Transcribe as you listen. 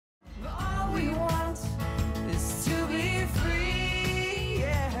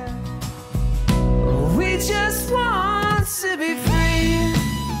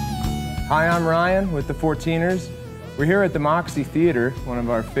Hi, I'm Ryan with the 14ers. We're here at the Moxie Theater, one of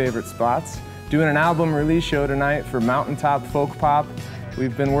our favorite spots, doing an album release show tonight for Mountaintop Folk Pop.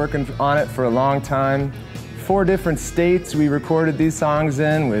 We've been working on it for a long time. 4 different states we recorded these songs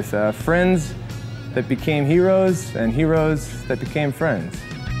in, with friends that became heroes and heroes that became friends.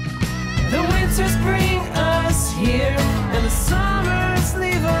 The winters bring us here, and the summers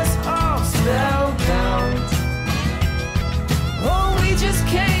leave us all spellbound. Oh, we just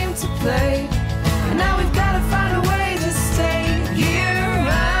came to play, and now we've got to find a way to stay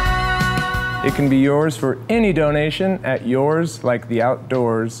year-round. It can be yours for any donation at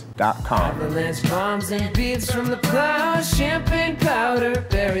yoursliketheoutdoors.com. Avalanche bombs and beads from the plow, champagne powder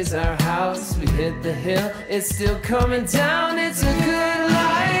buries our house. We hit the hill, it's still coming down. It's a good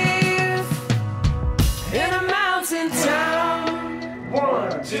life in a mountain town.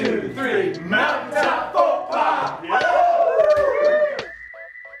 1, 2, 3, mountaintop.